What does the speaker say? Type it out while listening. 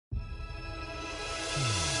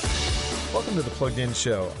Welcome to the Plugged In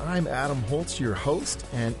Show. I'm Adam Holtz, your host,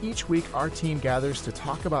 and each week our team gathers to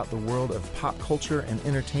talk about the world of pop culture and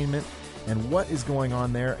entertainment and what is going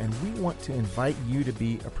on there, and we want to invite you to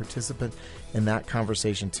be a participant in that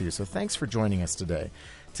conversation too. So thanks for joining us today.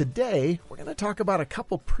 Today, we're going to talk about a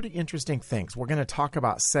couple pretty interesting things. We're going to talk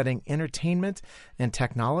about setting entertainment and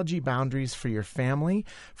technology boundaries for your family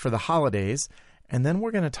for the holidays, and then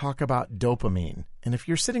we're going to talk about dopamine. And if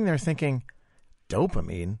you're sitting there thinking,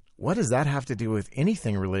 dopamine? What does that have to do with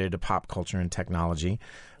anything related to pop culture and technology?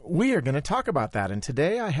 We are going to talk about that. And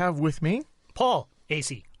today I have with me Paul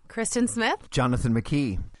AC, Kristen Smith, Jonathan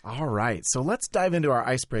McKee. All right. So let's dive into our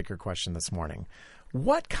icebreaker question this morning.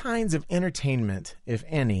 What kinds of entertainment, if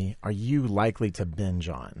any, are you likely to binge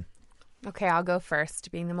on? Okay, I'll go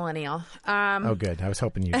first, being the millennial. Oh, good. I was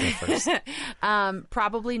hoping you'd go first.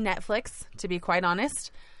 Probably Netflix, to be quite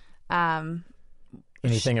honest.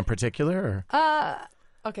 Anything in particular? Or?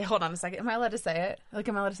 Okay, hold on a second. Am I allowed to say it?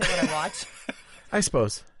 Am I allowed to say what I watch? I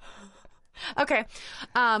suppose. Okay.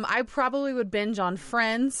 I probably would binge on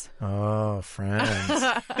Friends. Oh, Friends.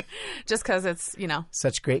 Just because it's,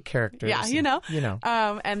 Such great characters. Yeah,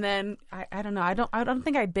 And then, I don't know. I don't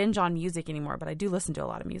think I binge on music anymore, but I do listen to a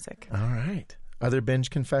lot of music. All right. Other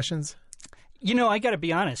binge confessions? I got to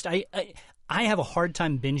be honest. I have a hard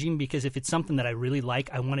time binging because if it's something that I really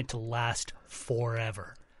like, I want it to last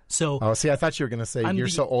forever. So, I thought you were going to say you're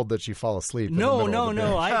so old that you fall asleep. No.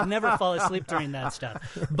 I never fall asleep during that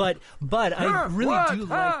stuff. But I really do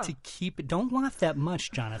like to keep it. Don't laugh that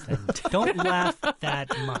much, Jonathan. Don't laugh that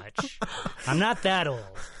much. I'm not that old.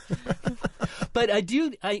 But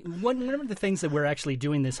one of the things that we're actually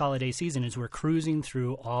doing this holiday season is we're cruising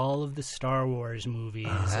through all of the Star Wars movies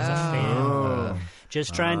as a family.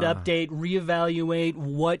 Just trying to update, reevaluate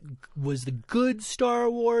what was the good Star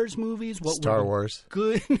Wars movies. What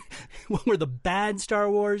were the bad Star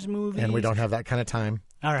Wars movies? And we don't have that kind of time.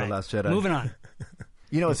 All right, The Last Jedi. Moving on.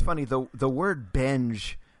 It's funny. The word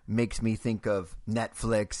binge makes me think of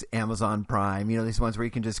Netflix, Amazon Prime, these ones where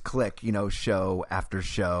you can just click, show after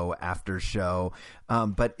show after show.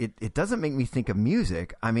 But it doesn't make me think of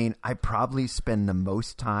music. I mean, I probably spend the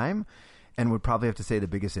most time and would probably have to say the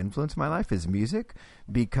biggest influence in my life is music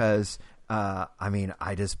because,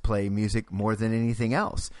 I just play music more than anything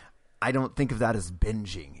else. I don't think of that as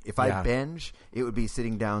binging. If I binge, it would be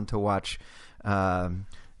sitting down to watch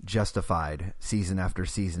Justified season after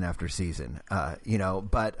season after season,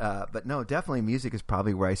 but no, definitely music is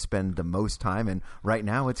probably where I spend the most time. And right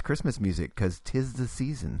now it's Christmas music because 'tis the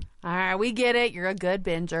season. All right, we get it. You're a good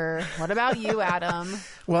binger. What about you, Adam?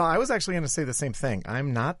 Well, I was actually going to say the same thing.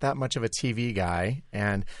 I'm not that much of a TV guy.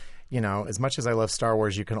 And as much as I love Star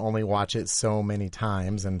Wars, you can only watch it so many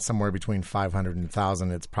times, and somewhere between 500 and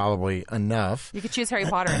 1,000, it's probably enough. You could choose Harry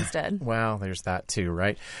Potter instead. Well, there's that too,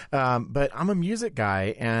 right? But I'm a music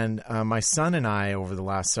guy, and my son and I, over the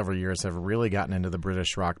last several years, have really gotten into the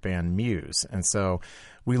British rock band Muse. And so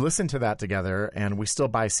we listen to that together, and we still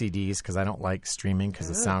buy CDs because I don't like streaming because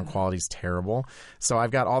the sound quality is terrible. So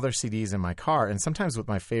I've got all their CDs in my car, and sometimes with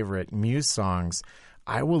my favorite Muse songs,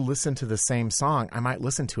 I will listen to the same song. I might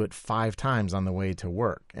listen to it 5 times on the way to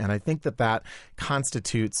work. And I think that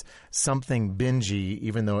constitutes something bingey,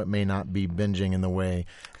 even though it may not be binging in the way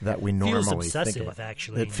that we normally think about. It feels obsessive,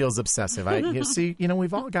 actually. It feels obsessive.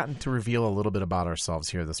 We've all gotten to reveal a little bit about ourselves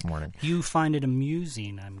here this morning. You find it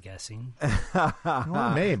amusing, I'm guessing.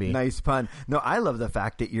 Well, maybe. Nice pun. No, I love the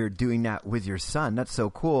fact that you're doing that with your son. That's so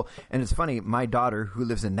cool. And it's funny, my daughter, who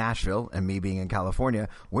lives in Nashville, and me being in California,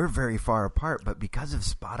 we're very far apart, but because of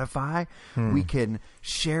Spotify, we can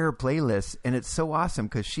share playlists, and it's so awesome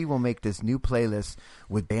because she will make this new playlist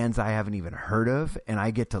with bands I haven't even heard of, and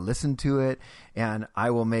I get to listen to it, and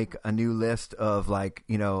I will make a new list of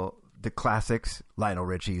the classics, Lionel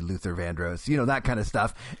Richie, Luther Vandross, that kind of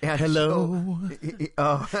stuff. And hello.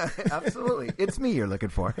 Absolutely. It's me you're looking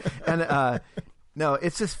for. And no,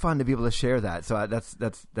 it's just fun to be able to share that. So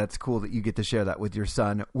that's cool that you get to share that with your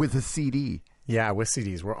son with a CD. Yeah, with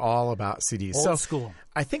CDs. We're all about CDs. Old school.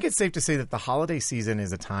 I think it's safe to say that the holiday season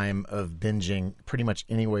is a time of binging pretty much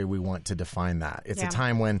any way we want to define that. It's a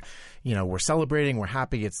time when, we're celebrating, we're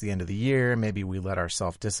happy, it's the end of the year. Maybe we let our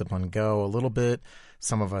self-discipline go a little bit,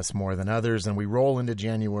 some of us more than others, and we roll into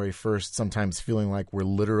January 1st, sometimes feeling like we're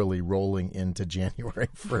literally rolling into January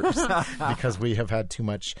 1st because we have had too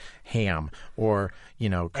much ham or,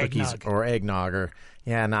 cookies or eggnog or...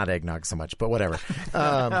 Yeah, not eggnog so much, but whatever.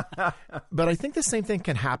 But I think the same thing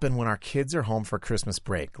can happen when our kids are home for Christmas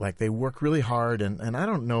break. Like they work really hard, and I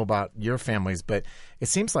don't know about your families, but it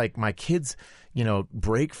seems like my kids,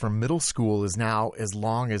 break from middle school is now as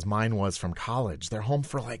long as mine was from college. They're home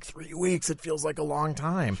for like 3 weeks. It feels like a long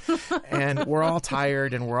time. And we're all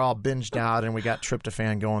tired and we're all binged out and we got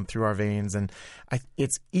tryptophan going through our veins. And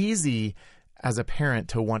it's easy as a parent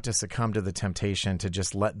to want to succumb to the temptation to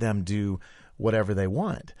just let them do whatever they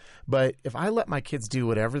want. But if I let my kids do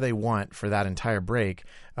whatever they want for that entire break,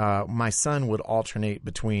 my son would alternate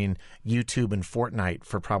between YouTube and Fortnite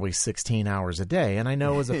for probably 16 hours a day. And I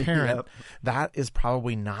know as a parent, Yep. that is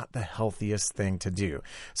probably not the healthiest thing to do.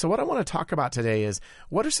 So what I want to talk about today is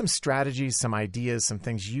what are some strategies, some ideas, some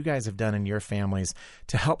things you guys have done in your families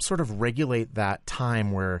to help sort of regulate that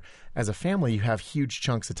time where as a family you have huge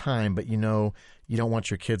chunks of time, but you don't want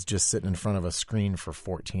your kids just sitting in front of a screen for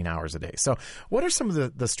 14 hours a day. So what are some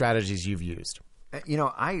of the strategies you've used?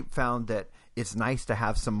 I found that it's nice to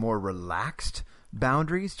have some more relaxed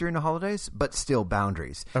boundaries during the holidays, but still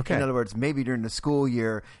boundaries. Okay. In other words, maybe during the school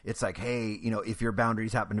year, it's like, hey, if your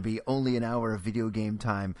boundaries happen to be only an hour of video game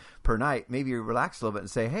time per night, maybe you relax a little bit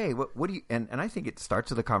and say, hey, what do you, and I think it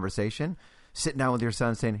starts with a conversation. Sitting down with your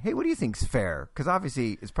son saying, hey, what do you think's fair? Because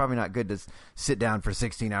obviously it's probably not good to sit down for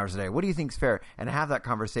 16 hours a day. What do you think's fair? And have that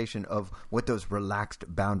conversation of what those relaxed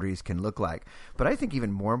boundaries can look like. But I think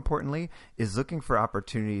even more importantly is looking for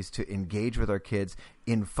opportunities to engage with our kids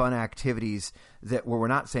in fun activities where we're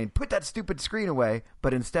not saying, put that stupid screen away,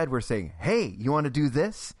 but instead we're saying, hey, you want to do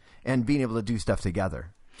this? And being able to do stuff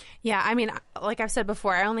together. Yeah, I mean, like I've said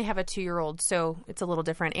before, I only have a 2-year-old, so it's a little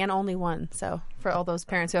different, and only one. So for all those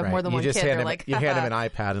parents who have more than one kid, they're like, you hand him an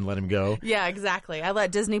iPad and let him go. Yeah, exactly. I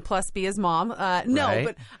let Disney Plus be his mom. No, Right.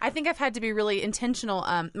 but I think I've had to be really intentional.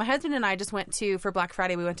 My husband and I just went for Black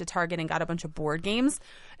Friday, we went to Target and got a bunch of board games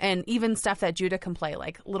and even stuff that Judah can play,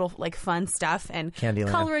 like little like fun stuff and Candyland.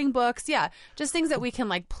 coloring books. Yeah, just things that we can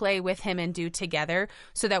like play with him and do together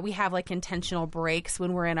so that we have like intentional breaks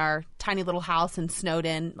when we're in our tiny little house and snowed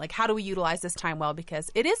in. Like, how do we utilize this time well? Because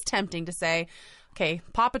it is tempting to say, okay,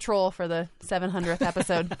 Paw Patrol for the 700th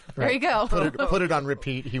episode. There you go. Put it on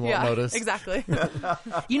repeat. He won't notice. Exactly.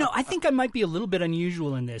 I think I might be a little bit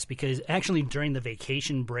unusual in this because actually during the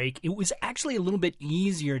vacation break, it was actually a little bit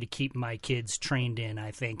easier to keep my kids trained in,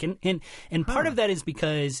 I think. And part of that is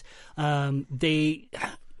because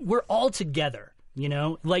we're all together.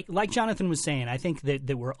 Like Jonathan was saying, I think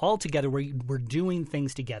that we're all together. We're doing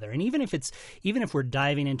things together, and even if we're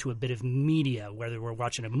diving into a bit of media, whether we're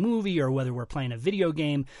watching a movie or whether we're playing a video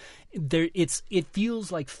game, it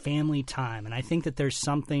feels like family time. And I think that there's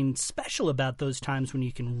something special about those times when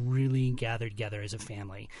you can really gather together as a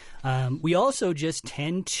family. We also just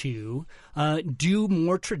tend to do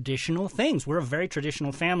more traditional things. We're a very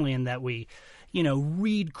traditional family in that we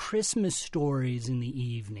read Christmas stories in the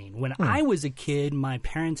evening. When I was a kid, my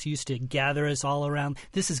parents used to gather us all around.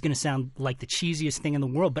 This is going to sound like the cheesiest thing in the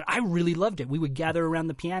world, but I really loved it. We would gather around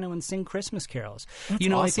the piano and sing Christmas carols.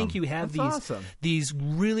 Awesome. I think you have Awesome. these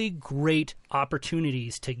really great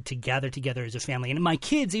opportunities to gather together as a family. And my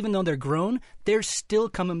kids, even though they're grown, they're still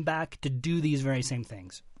coming back to do these very same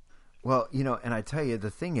things. Well, and I tell you, the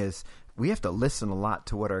thing is, we have to listen a lot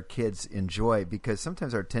to what our kids enjoy because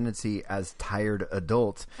sometimes our tendency as tired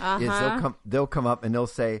adults is they'll come up and they'll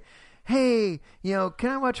say, hey, can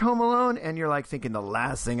I watch Home Alone? And you're like thinking the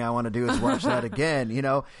last thing I want to do is watch that again,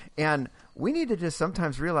 and we need to just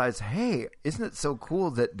sometimes realize, hey, isn't it so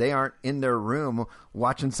cool that they aren't in their room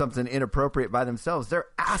watching something inappropriate by themselves? They're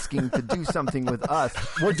asking to do something with us.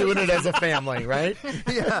 We're doing it as a family, right?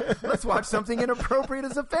 Yeah, let's watch something inappropriate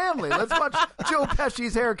as a family. Let's watch Joe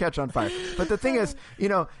Pesci's hair catch on fire. But the thing is,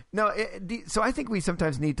 so I think we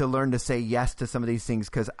sometimes need to learn to say yes to some of these things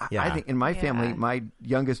because I think in my family, my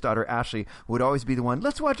youngest daughter, Ashley, would always be the one,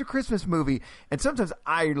 let's watch a Christmas movie. And sometimes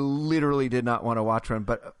I literally did not want to watch one,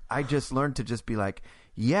 but I just learned to just be like,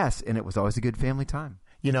 yes, and it was always a good family time.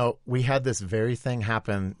 We had this very thing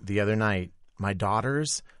happen the other night. My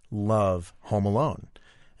daughters love Home Alone.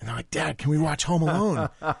 And they're like, Dad, can we watch Home Alone?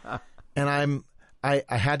 And I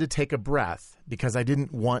had to take a breath because I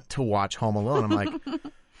didn't want to watch Home Alone. I'm like,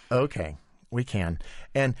 okay, we can.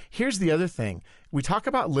 And here's the other thing. We talk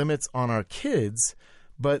about limits on our kids,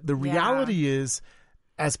 but the reality is,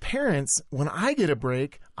 as parents, when I get a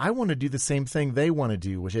break, I want to do the same thing they want to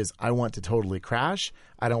do, which is I want to totally crash.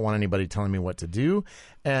 I don't want anybody telling me what to do.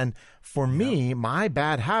 And for me, my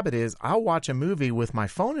bad habit is I'll watch a movie with my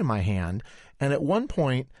phone in my hand. And at one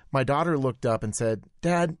point, my daughter looked up and said,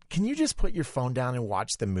 Dad, can you just put your phone down and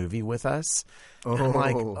watch the movie with us? And I'm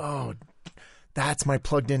like, oh, that's my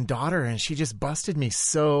plugged in daughter. And she just busted me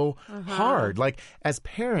so hard. Like as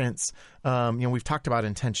parents, we've talked about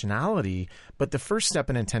intentionality, but the first step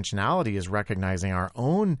in intentionality is recognizing our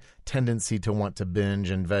own tendency to want to binge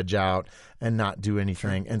and veg out and not do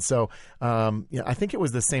anything. And so I think it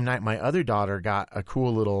was the same night my other daughter got a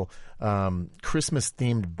cool little Christmas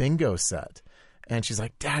themed bingo set. And she's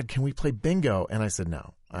like, Dad, can we play bingo? And I said,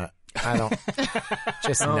 no. I don't.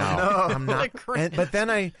 Just no. I'm not. But then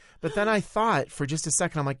I thought for just a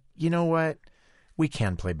second. I'm like, you know what? We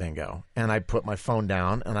can play bingo. And I put my phone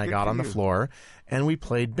down and I got on the floor and we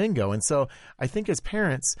played bingo. And so I think as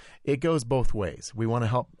parents, it goes both ways. We want to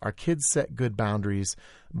help our kids set good boundaries,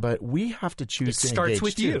 but we have to choose to engage. It starts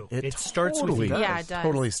with you. It starts with you. Yeah, it does.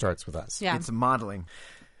 Totally starts with us. Yeah. It's modeling.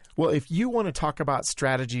 Well, if you want to talk about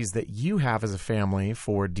strategies that you have as a family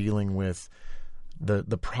for dealing with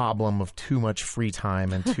the problem of too much free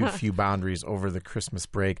time and too few boundaries over the Christmas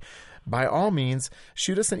break, by all means,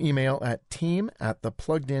 shoot us an email at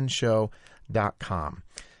team@thepluggedinshow.com.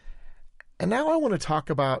 And now I want to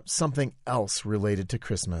talk about something else related to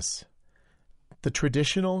Christmas. The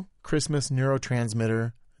traditional Christmas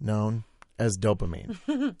neurotransmitter known as dopamine.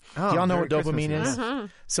 Do y'all know what dopamine is?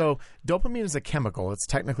 So dopamine is a chemical. It's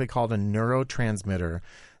technically called a neurotransmitter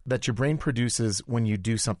that your brain produces when you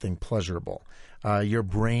do something pleasurable. Your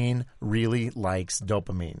brain really likes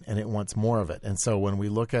dopamine and it wants more of it. And so when we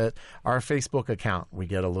look at our Facebook account, we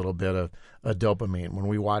get a little bit of dopamine. When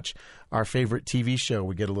we watch our favorite TV show,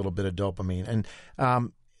 we get a little bit of dopamine. And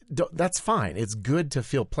that's fine. It's good to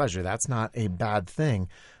feel pleasure. That's not a bad thing.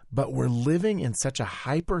 But we're living in such a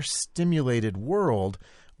hyper-stimulated world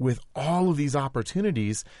with all of these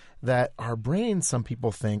opportunities that our brains, some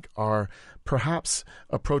people think, are perhaps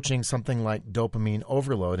approaching something like dopamine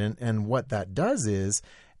overload. And what that does is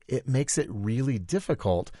it makes it really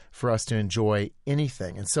difficult for us to enjoy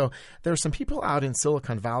anything. And so there are some people out in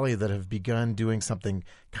Silicon Valley that have begun doing something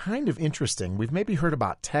kind of interesting. We've maybe heard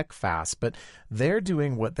about tech fast, but they're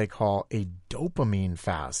doing what they call a dopamine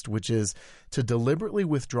fast, which is to deliberately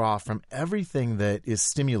withdraw from everything that is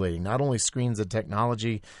stimulating, not only screens and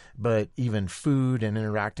technology, but even food and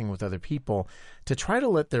interacting with other people, to try to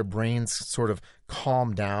let their brains sort of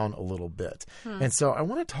calm down a little bit. And so I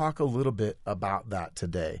want to talk a little bit about that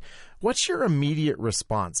today. What's your immediate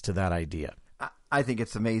response to that idea? I think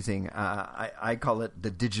it's amazing. I call it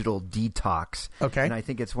the digital detox. Okay. And I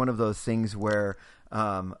think it's one of those things where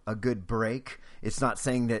a good break, it's not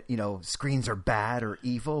saying that, screens are bad or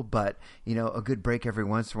evil, but, a good break every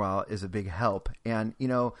once in a while is a big help. And,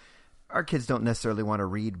 our kids don't necessarily want to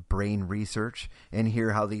read brain research and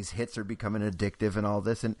hear how these hits are becoming addictive and all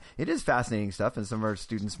this. And it is fascinating stuff, and some of our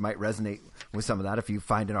students might resonate with some of that if you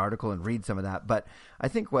find an article and read some of that. But I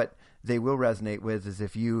think what they will resonate with is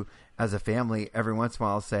if you, as a family, every once in a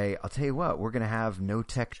while say, I'll tell you what, we're going to have No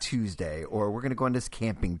Tech Tuesday, or we're going to go on this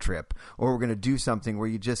camping trip, or we're going to do something where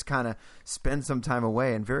you just kind of spend some time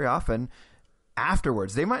away. And very often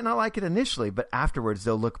afterwards, they might not like it initially, but afterwards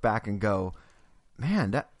they'll look back and go,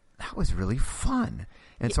 man, that was really fun.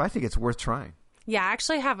 And so I think it's worth trying. Yeah, I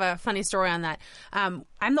actually have a funny story on that. I'm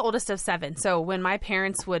the oldest of 7, so when my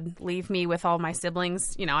parents would leave me with all my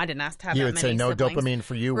siblings, I didn't ask to have You that would many say no siblings. dopamine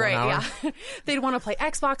for you, right, 1 hour? Yeah. They'd want to play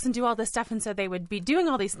Xbox and do all this stuff, and so they would be doing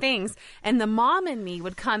all these things, and the mom and me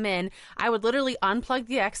would come in. I would literally unplug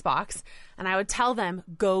the Xbox, and I would tell them,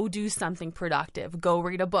 go do something productive, go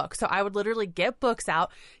read a book. So I would literally get books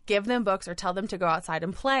out, give them books, or tell them to go outside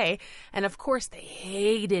and play. And of course, they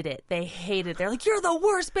hated it. They're like, you're the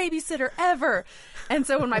worst babysitter ever. And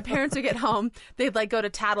so when my parents would get home, they'd go to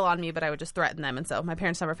tattle on me, but I would just threaten them. And so my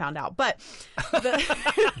parents never found out. But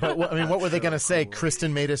what were they going to say?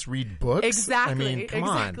 Kristen made us read books? Exactly. Come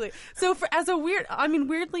on. So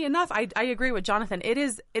weirdly enough, I agree with Jonathan. It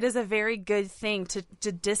is a very good thing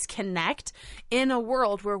to disconnect in a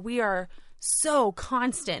world where we are so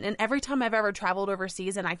constant. And every time I've ever traveled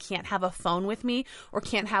overseas and I can't have a phone with me or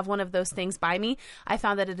can't have one of those things by me, I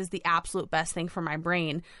found that it is the absolute best thing for my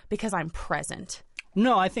brain because I'm present.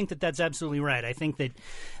 No, I think that's absolutely right. I think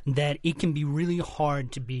that it can be really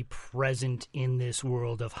hard to be present in this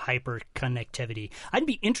world of hyper-connectivity. I'd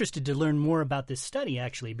be interested to learn more about this study,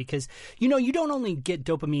 actually, because, you don't only get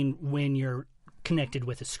dopamine when you're connected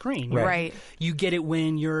with a screen. Right. You get it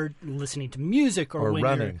when you're listening to music or when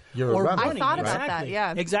running. you're running. I thought about Exactly. that,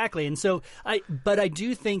 yeah. Exactly. And so I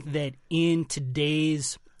do think that in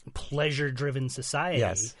today's pleasure-driven society,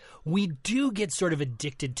 Yes. we do get sort of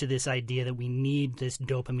addicted to this idea that we need this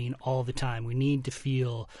dopamine all the time. We need to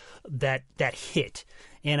feel that hit.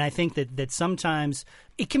 And I think that sometimes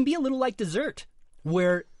it can be a little like dessert,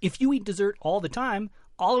 where if you eat dessert all the time,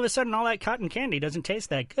 all of a sudden all that cotton candy doesn't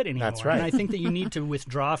taste that good anymore. That's right. And I think that you need to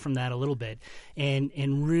withdraw from that a little bit and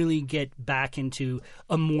really get back into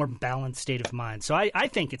a more balanced state of mind. So I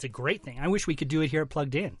think it's a great thing. I wish we could do it here at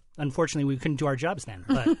Plugged In. Unfortunately, we couldn't do our jobs then.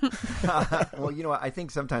 But Well, you know what? I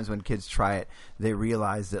think sometimes when kids try it, they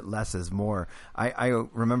realize that less is more. I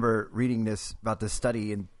remember reading about this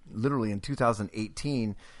study literally in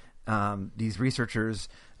 2018. These researchers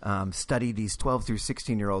studied these 12 through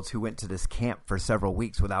 16-year-olds who went to this camp for several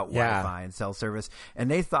weeks without Wi-Fi and cell service.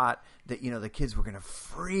 And they thought that, the kids were going to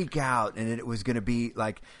freak out and it was going to be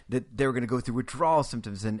like that they were going to go through withdrawal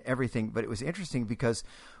symptoms and everything. But it was interesting because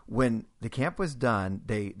when the camp was done,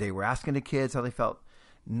 they were asking the kids how they felt.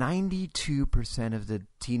 92% of the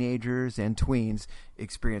teenagers and tweens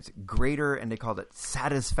experience greater, and they called it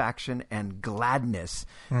satisfaction and gladness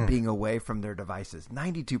being away from their devices.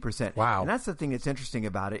 92%. Wow. And that's the thing that's interesting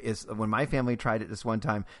about it is when my family tried it this one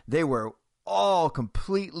time, they were all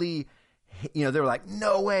completely, they were like,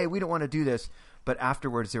 no way, we don't want to do this. But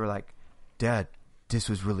afterwards they were like, Dad, this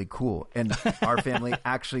was really cool. And our family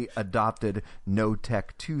actually adopted No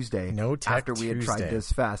Tech Tuesday after we had tried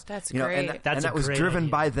this fast. That's great. And that was driven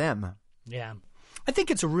by them. yeah. I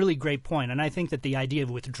think it's a really great point, and I think that the idea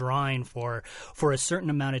of withdrawing for a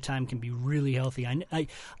certain amount of time can be really healthy.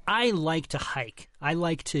 I like to hike. I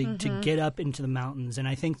like to get up into the mountains, and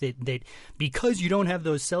I think that because you don't have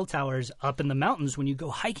those cell towers up in the mountains, when you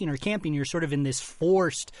go hiking or camping, you're sort of in this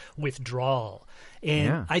forced withdrawal.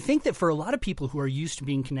 And I think that for a lot of people who are used to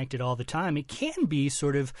being connected all the time, it can be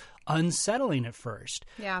sort of unsettling at first.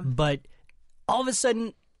 Yeah. But all of a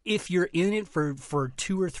sudden, if you're in it for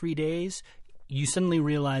 2 or 3 days, you suddenly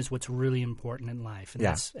realize what's really important in life.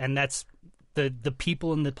 And that's the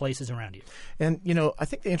people and the places around you. And, I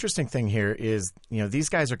think the interesting thing here is, these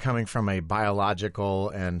guys are coming from a biological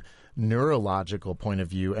and neurological point of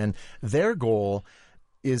view, and their goal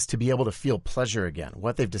is to be able to feel pleasure again.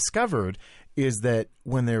 What they've discovered is that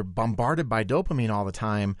when they're bombarded by dopamine all the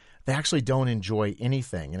time, they actually don't enjoy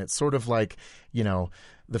anything. And it's sort of like,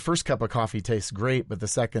 the first cup of coffee tastes great, but the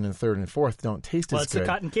second and third and fourth don't taste as good. Well, it's the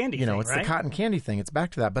cotton candy thing, it's right? the cotton candy thing. It's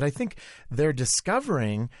back to that. But I think they're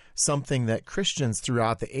discovering something that Christians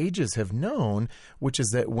throughout the ages have known, which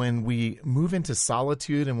is that when we move into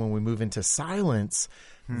solitude and when we move into silence,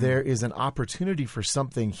 there is an opportunity for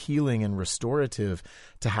something healing and restorative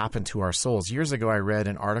to happen to our souls. Years ago, I read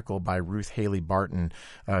an article by Ruth Haley Barton,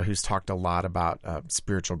 who's talked a lot about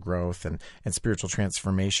spiritual growth and spiritual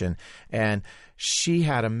transformation. And she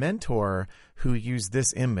had a mentor who used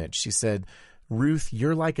this image. She said, Ruth,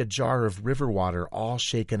 you're like a jar of river water all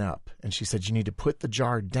shaken up. And she said, you need to put the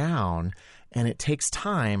jar down, and it takes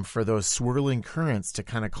time for those swirling currents to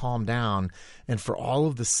kind of calm down and for all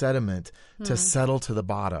of the sediment to settle to the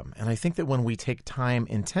bottom. And I think that when we take time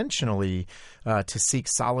intentionally to seek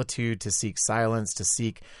solitude, to seek silence, to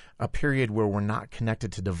seek a period where we're not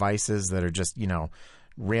connected to devices that are just,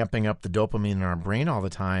 ramping up the dopamine in our brain all the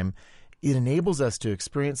time, it enables us to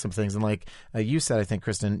experience some things. And like you said, I think,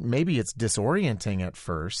 Kristen, maybe it's disorienting at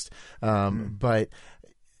first, but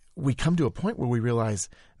we come to a point where we realize,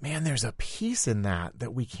 man, there's a peace in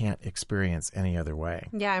that we can't experience any other way.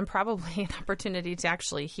 Yeah, and probably an opportunity to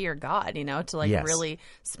actually hear God, to really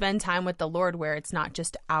spend time with the Lord where it's not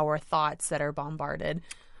just our thoughts that are bombarded.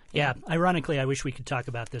 Yeah, ironically, I wish we could talk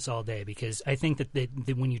about this all day, because I think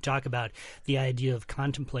that when you talk about the idea of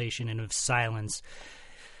contemplation and of silence,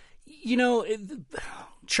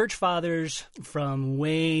 church fathers from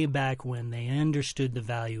way back when, they understood the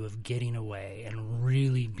value of getting away and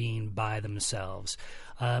really being by themselves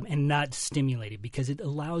and not stimulated, because it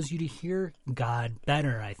allows you to hear God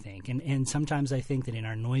better, I think. And sometimes I think that in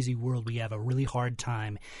our noisy world, we have a really hard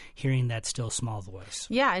time hearing that still small voice.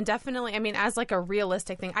 Yeah, and definitely, as like a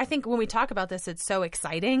realistic thing, I think when we talk about this, it's so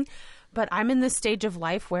exciting. But I'm in this stage of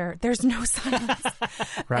life where there's no silence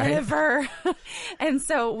ever. And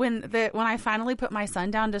so when I finally put my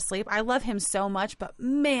son down to sleep, I love him so much, but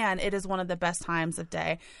man, it is one of the best times of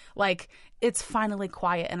day. Like, it's finally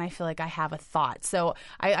quiet and I feel like I have a thought. So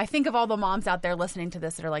I think of all the moms out there listening to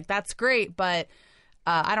this that are like, that's great, but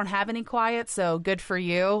I don't have any quiet, so good for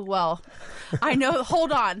you. Well, I know,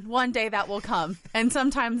 hold on, one day that will come. And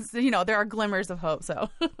sometimes, there are glimmers of hope. So,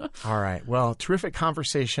 all right. Well, terrific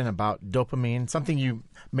conversation about dopamine, something you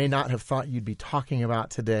may not have thought you'd be talking about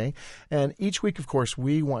today. And each week, of course,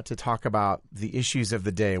 we want to talk about the issues of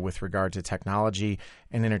the day with regard to technology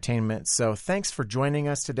and entertainment. So thanks for joining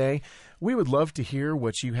us today. We would love to hear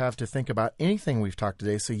what you have to think about anything we've talked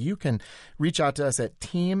today. So you can reach out to us at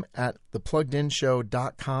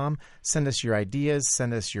team@thepluggedinshow.com. Send us your ideas,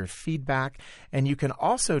 send us your feedback. And you can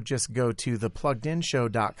also just go to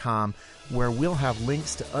thepluggedinshow.com, where we'll have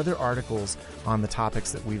links to other articles on the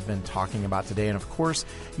topics that we've been talking about today. And of course,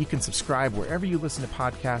 you can subscribe wherever you listen to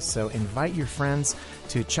podcasts. So invite your friends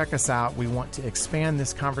to check us out. We want to expand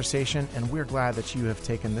this conversation, and we're glad that you have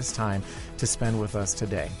taken this time to spend with us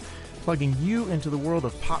today. Plugging you into the world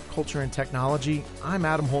of pop culture and technology, I'm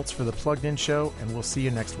Adam Holtz for The Plugged In Show, and we'll see you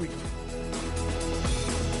next week.